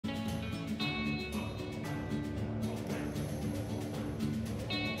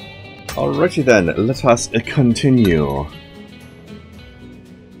Alrighty then, let us continue.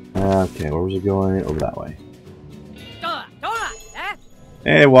 Okay, where was it going? Over that way.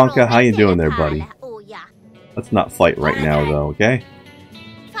 Hey Wonka, how you doing there, buddy? Let's not fight right now though, okay?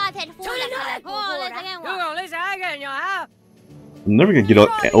 I'm never gonna get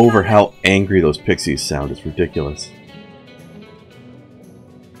over how angry those pixies sound, it's ridiculous.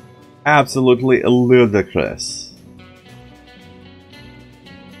 Absolutely ludicrous.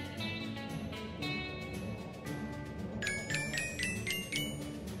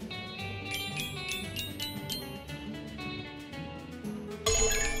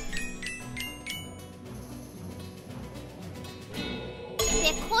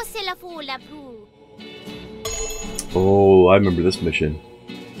 Oh, I remember this mission.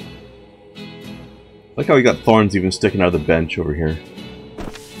 Look how we got thorns even sticking out of the bench over here.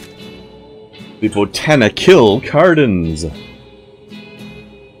 The botanical gardens.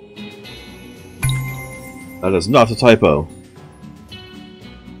 That is not a typo.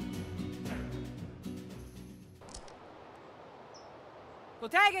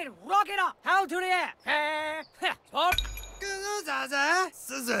 Rock it up! How to the air!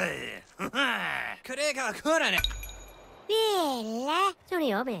 Bella, sono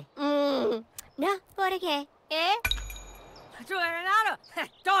io, beh. No, perché?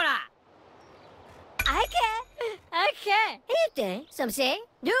 I can't. Anything, some say.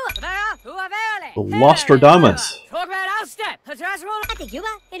 Do it. The Lostradamus. I think you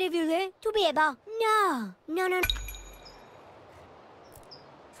are. And if you live to be able. No.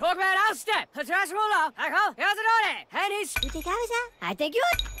 Talk about our step. You think I was that? I think you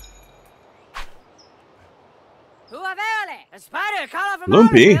are.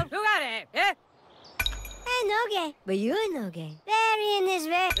 Lumpy. I know gay, but you know gay. Very in this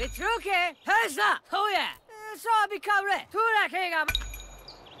way. It's okay. Oh yeah. So I become red.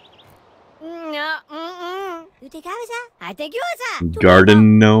 No. You think I was that? I think you was that.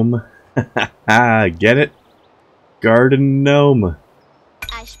 Garden gnome. Get it? Garden gnome.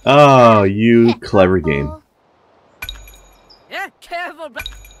 Oh, you clever game. Yeah, careful.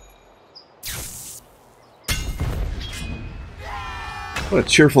 What a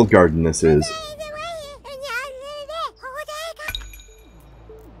cheerful garden this is.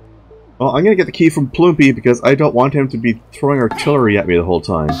 Well, I'm gonna get the key from Plumpy because I don't want him to be throwing artillery at me the whole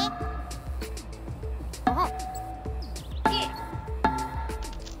time.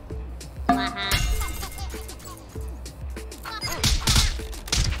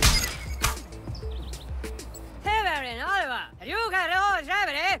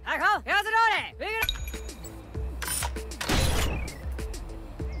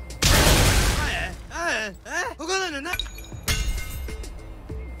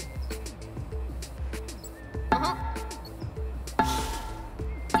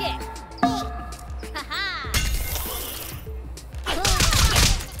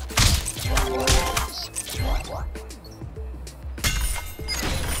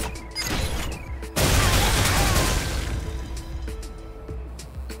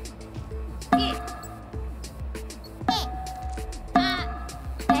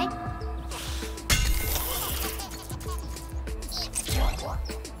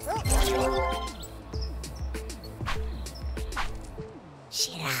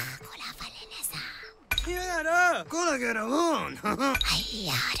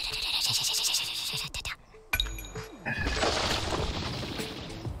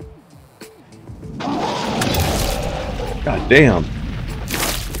 God damn.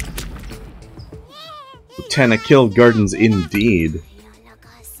 Botanical gardens indeed.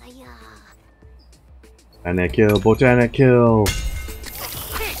 Botanical.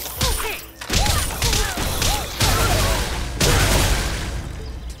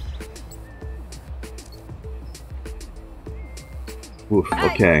 Oof,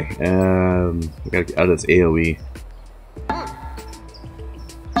 okay. I gotta get out of this AoE.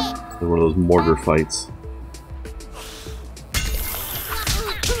 One of those mortar fights.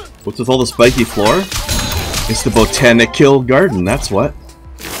 What's with all the spiky floor? It's the botanical garden, that's what.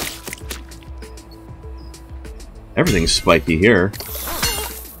 Everything's spiky here.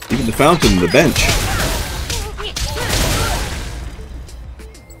 Even the fountain and the bench.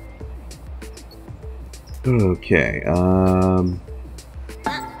 Okay,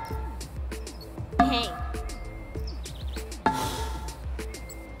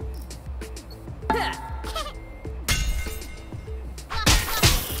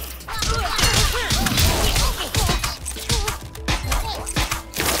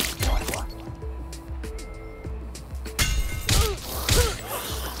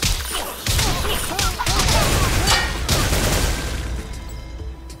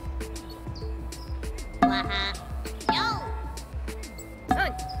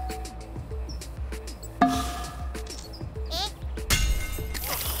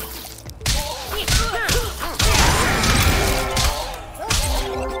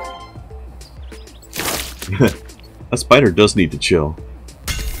 That spider does need to chill.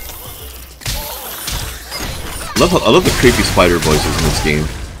 I love the creepy spider voices in this game.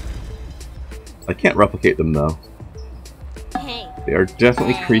 I can't replicate them though. They are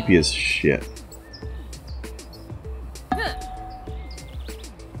definitely creepy as shit. I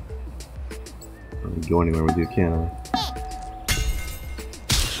don't go anywhere with you, can I?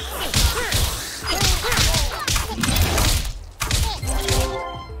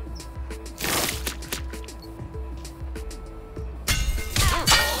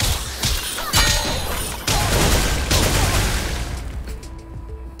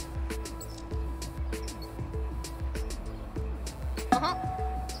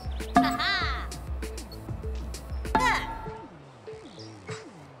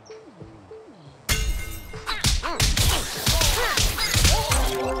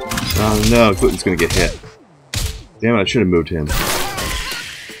 Oh no, Gluten's gonna get hit. Damn it, I should have moved him.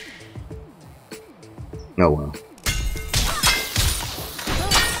 Oh well.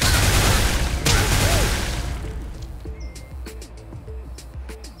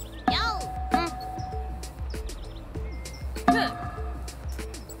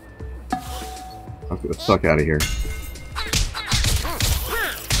 I'll get the fuck out of here.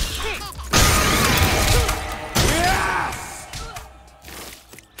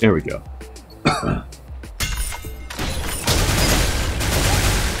 There we go.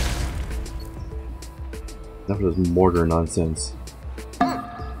 Enough of this mortar nonsense.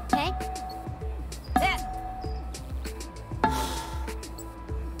 Okay.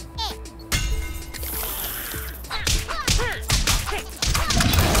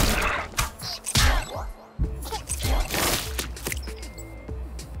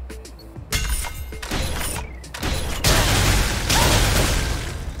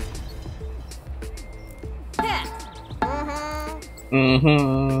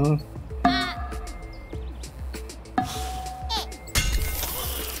 Mm-hmm.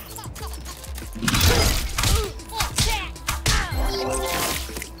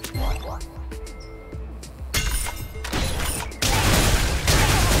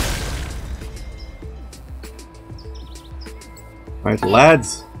 Alright,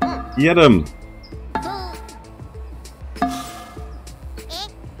 lads, get him!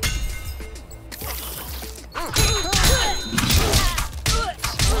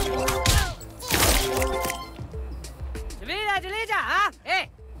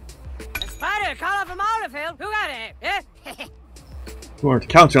 You weren't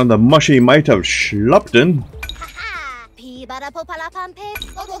counting on the mushy might of Schlupton.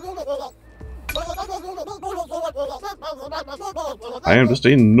 I am just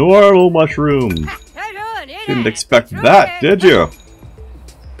a normal mushroom. Didn't expect that, did you?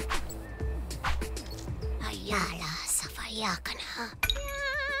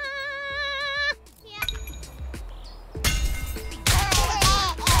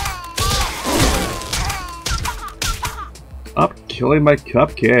 Up killing my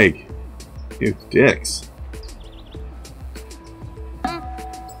cupcake. You dicks.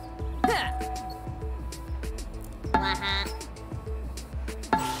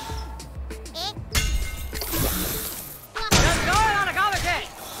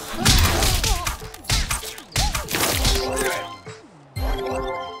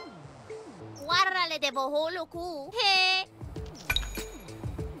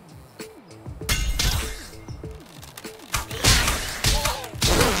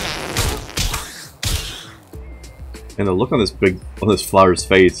 And the look on this flower's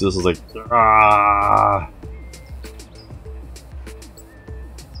face, this is like, ah.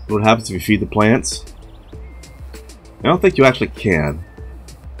 What happens if you feed the plants? I don't think you actually can.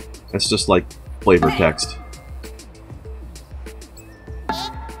 It's just like flavor text.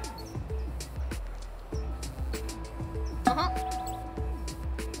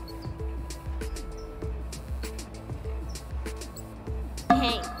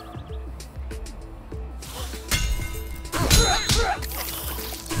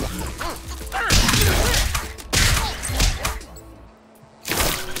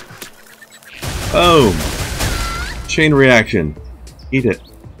 Boom! Chain reaction. Eat it.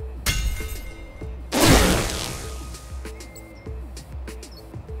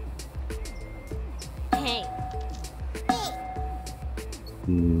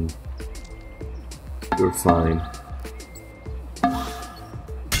 You're fine.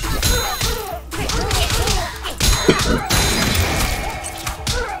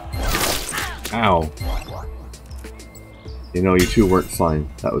 Ow. You know, you two weren't fine.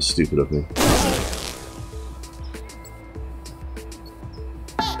 That was stupid of me.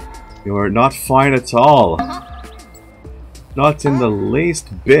 You're not fine at all. Not in the least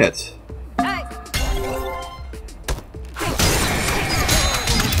bit.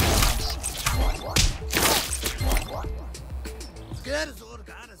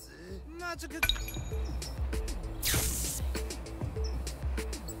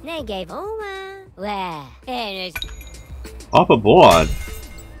 They gave over. Where? Hop aboard.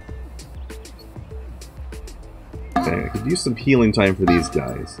 Okay, I could use some healing time for these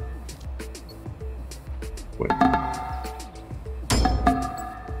guys. Wait.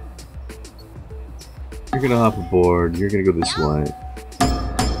 You're gonna hop aboard. You're gonna go this way.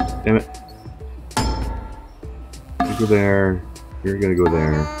 Damn it. You go there. You're gonna go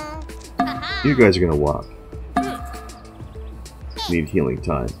there. You guys are gonna walk. Need healing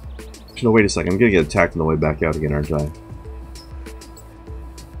time. No, wait a second. I'm gonna get attacked on the way back out again, aren't I?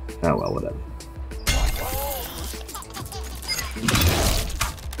 Oh well, whatever.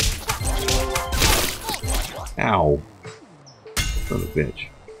 Ow. Son of a bitch.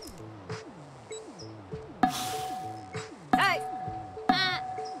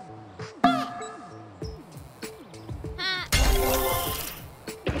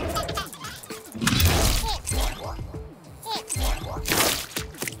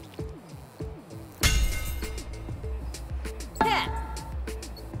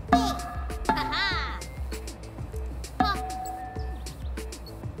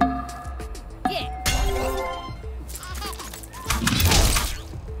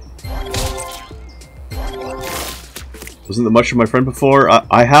 Wasn't the mushroom my friend before?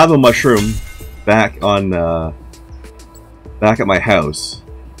 I have a mushroom back on back at my house.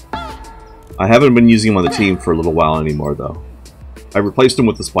 I haven't been using him on the team for a little while anymore, though. I replaced him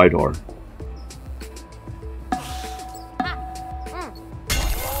with the Spydor.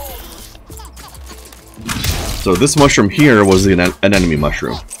 So this mushroom here was an enemy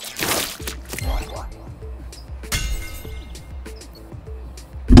mushroom.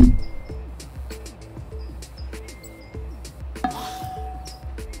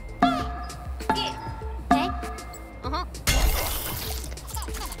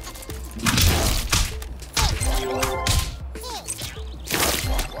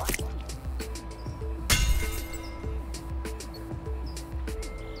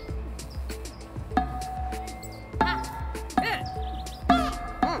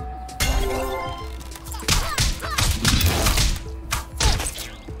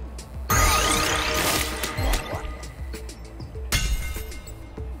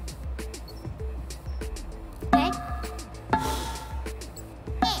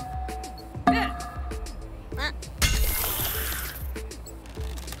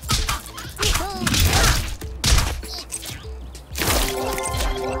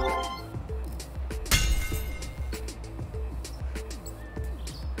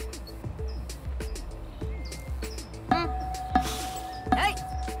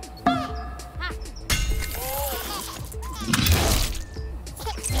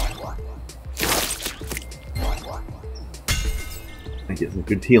 I get some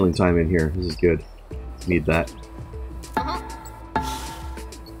good healing time in here. This is good. Need that.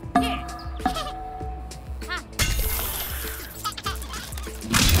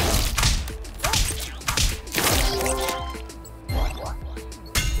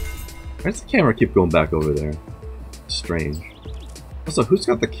 Why does the camera keep going back over there? Strange. Also, who's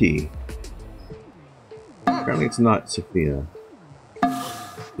got the key? Apparently it's not Sophia.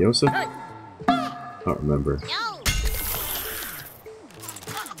 Yosef? I don't remember.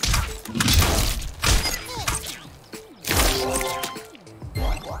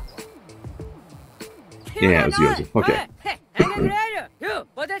 Yeah, it was Yosef. Okay.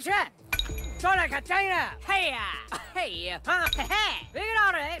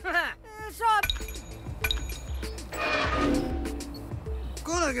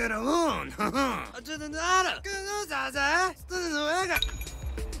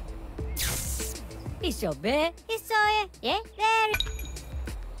 He's so big. He's so yeah, very.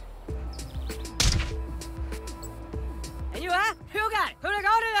 And you got it. Who to go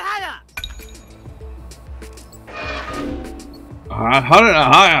to the higher? How did I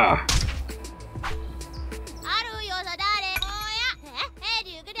hire?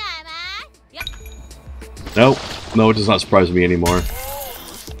 Nope. No, it does not surprise me anymore.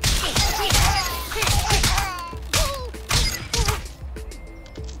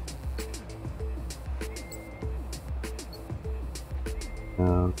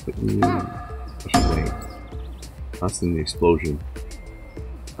 Wait. That's in the explosion.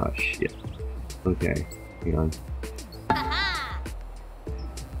 Oh shit. Okay. Hang on.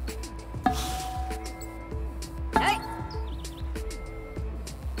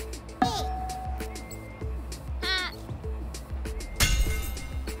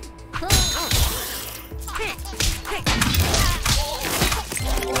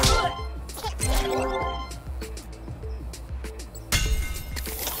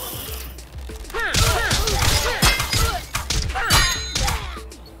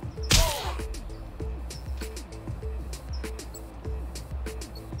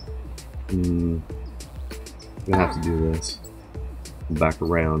 gonna have to do this. Come back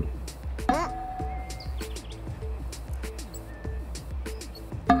around.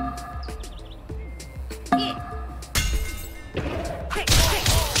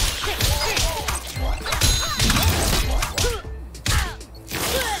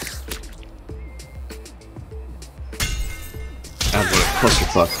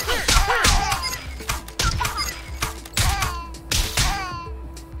 Clusterfuck.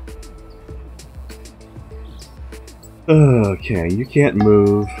 Okay, you can't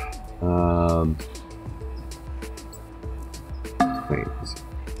move. Wait,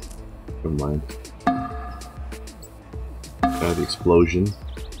 never mind. The explosion.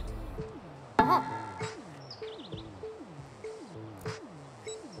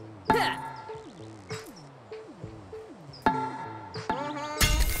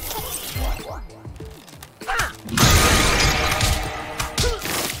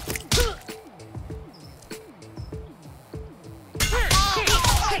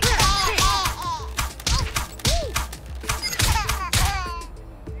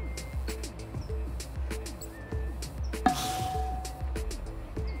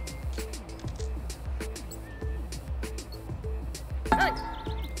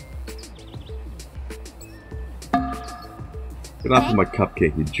 Get off of my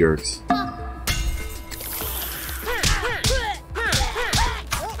cupcake, you jerks.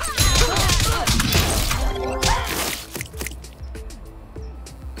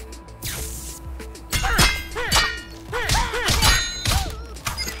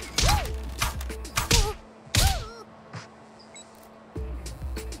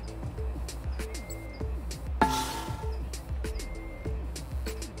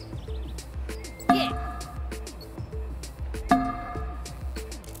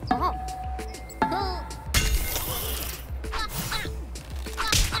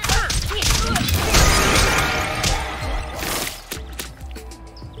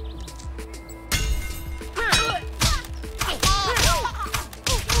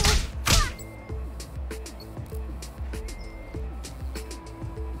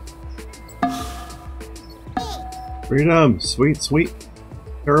 Freedom! Sweet, sweet,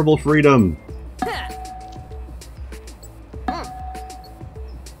 terrible freedom!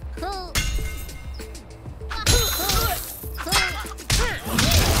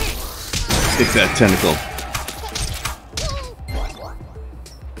 Take that tentacle.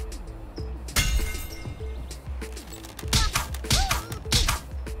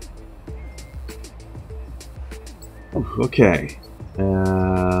 Oh, okay.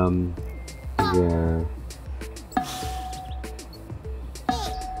 There.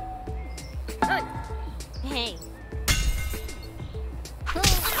 Hey.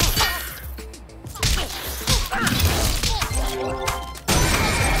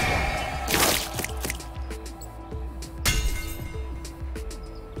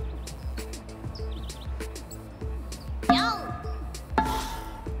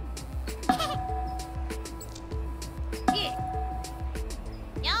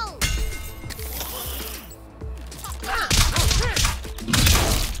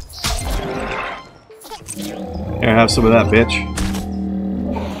 Here, have some of that, bitch.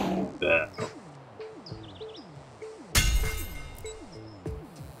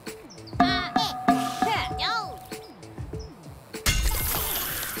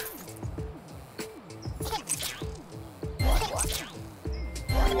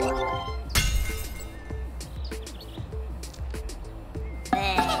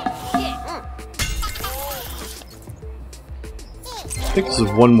 I think this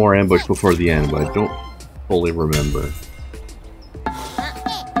is one more ambush before the end, but I don't fully remember.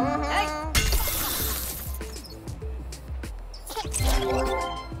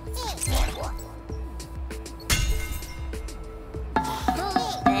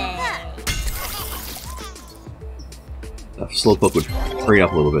 That slowpoke would hurry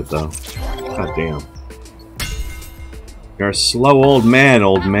up a little bit, though. God damn. You're a slow old man,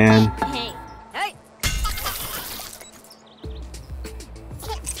 old man.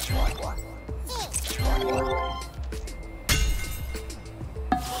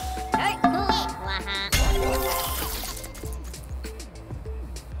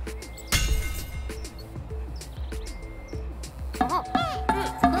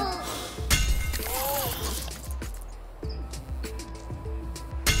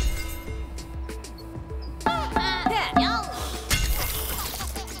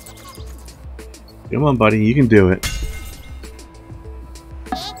 Come on, buddy, you can do it.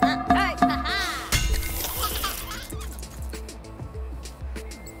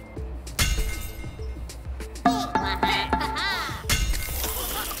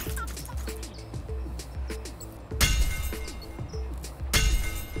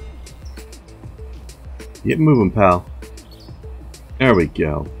 Get moving, pal. There we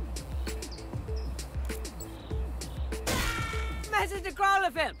go. Message to crawl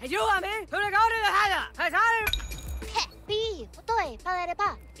of him. You want me? Who to go to the header? B, toy,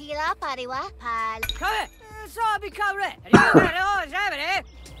 palereba, pila pariwa, pal. Come here. So I'll become red. You got it all, Germany.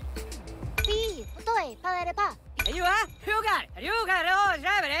 B, toy, palereba. You are? You got it. You got it all,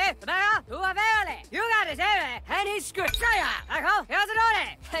 Germany. Who are they? You got it, Germany. And he's screwed. I go. Here's an order.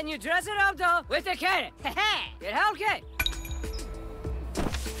 And you dress it up, though, with the carrot. Get help, kid.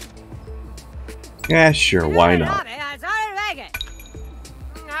 Yeah, sure, why not?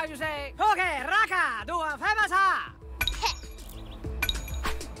 How you say? Okay, Raka, do a famous ha.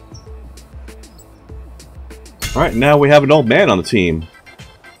 Alright, now we have an old man on the team.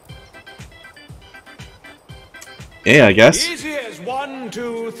 Yeah, I guess. Easy as 1,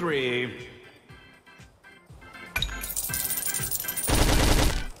 2, 3.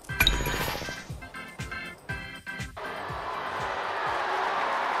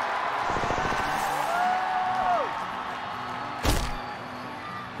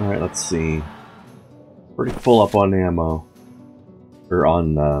 Alright, let's see. Pretty full up on ammo. Or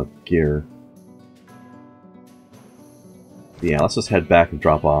on gear. Yeah, let's just head back and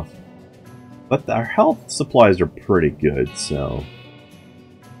drop off. But our health supplies are pretty good, so...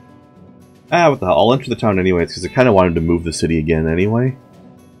 what the hell, I'll enter the town anyways, because I kind of wanted to move the city again anyway.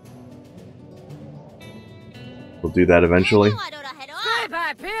 We'll do that eventually.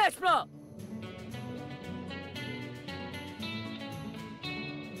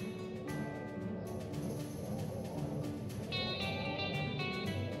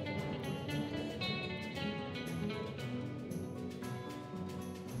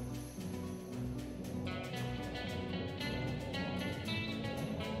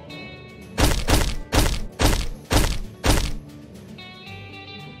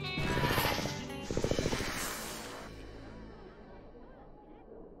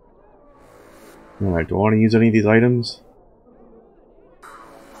 Alright, do I want to use any of these items?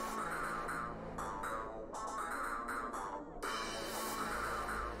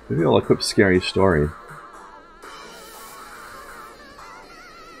 Maybe I'll equip Scary Story.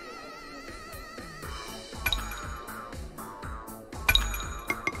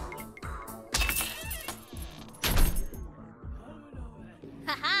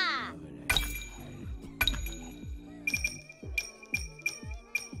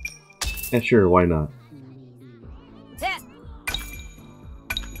 Yeah, sure, why not?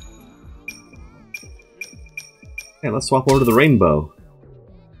 Yeah, let's swap over to the rainbow.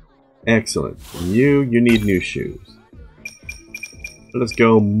 Excellent. You need new shoes. Let's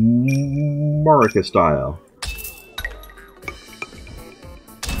go Marika style.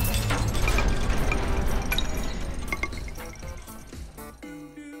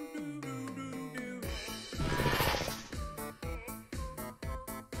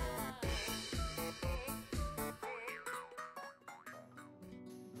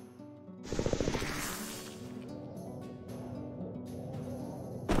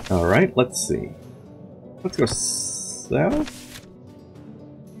 Alright, let's see. Let's go south?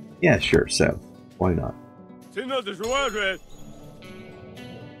 Yeah, sure, south. Why not?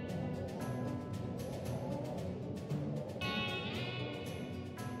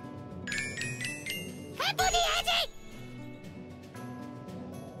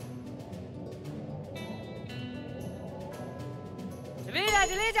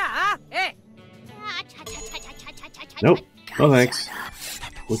 Nope. No thanks.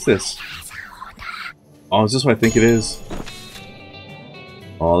 What's this? Oh, is this what I think it is?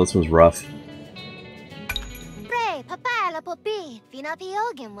 Oh, this one's rough.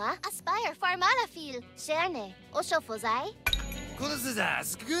 Aspire farmalafil, sherne, oshofozai.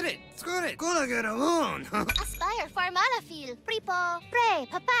 Aspire farmalafil, pripo, pre,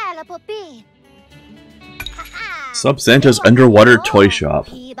 papala popi. SubSanta's underwater toy shop.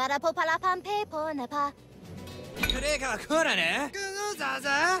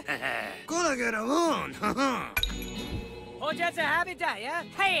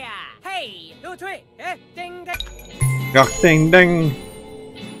 Gach ding ding.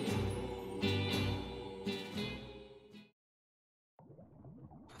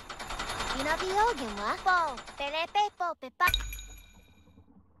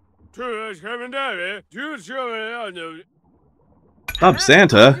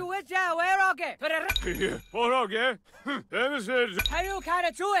 SubSanta?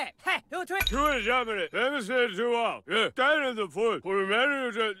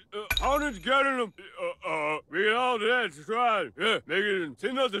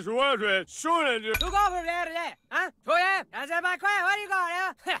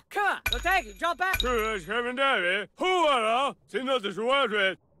 So take it, jump back. Krendar, 후와라, 진노드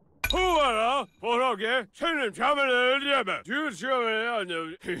수와드, 후와라, 보라게, 천년 참을 리아바, 주시오에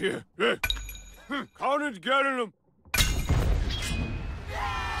안녕. 가는 게르는.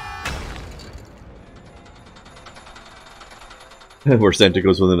 Where Santa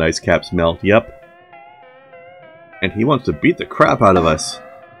goes when the ice caps melt. Yep. And he wants to beat the crap out of us.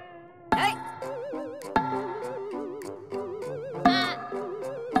 Hey.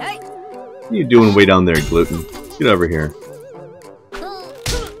 Hey. What are you doing way down there, Gluten? Get over here.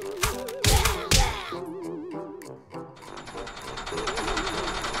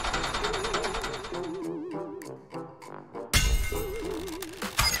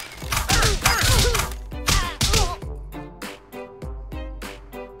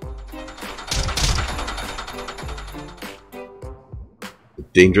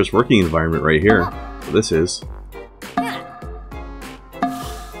 Dangerous working environment right here. So this is.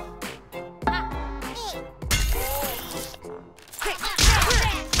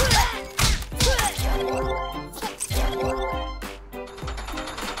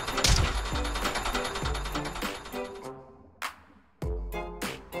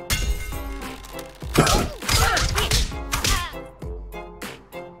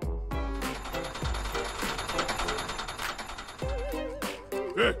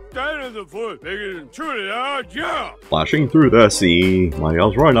 Flashing through the sea, my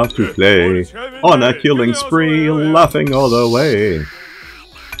elves run off to play, on a killing spree, laughing all the way.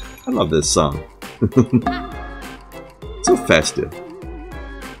 I love this song. So festive.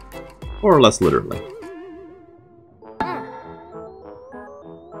 Or less literally.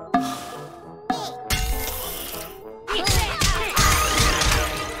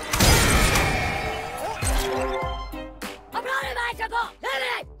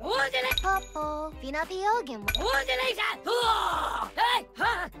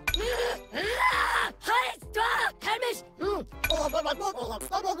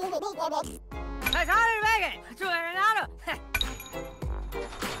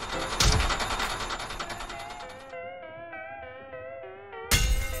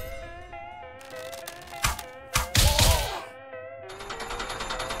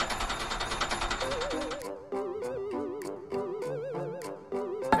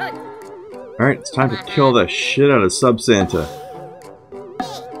 Alright, it's time to kill the shit out of SubSanta.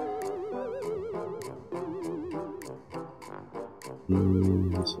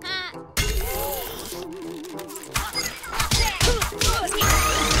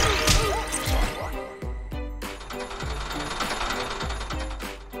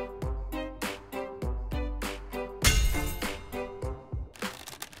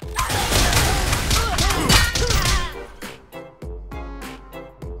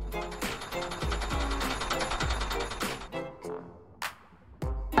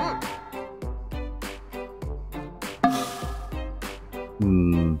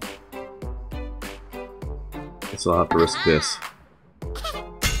 Guess I'll have to risk this.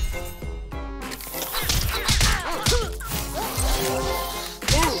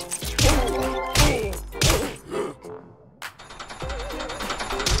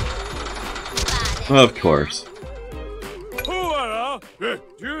 Of course.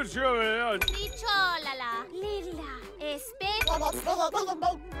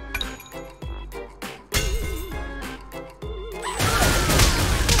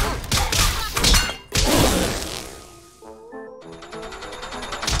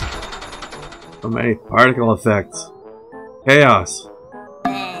 So many particle effects. Chaos.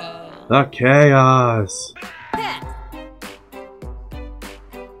 The chaos.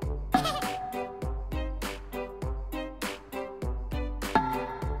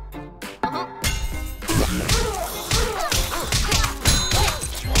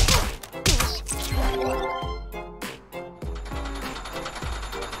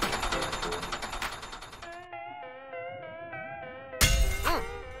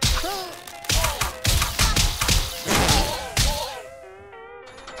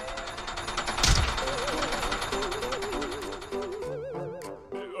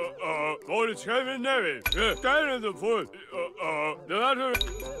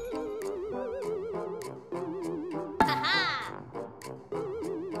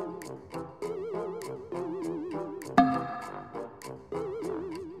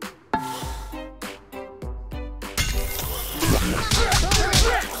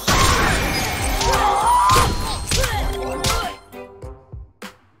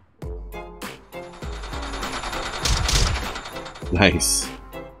 Nice.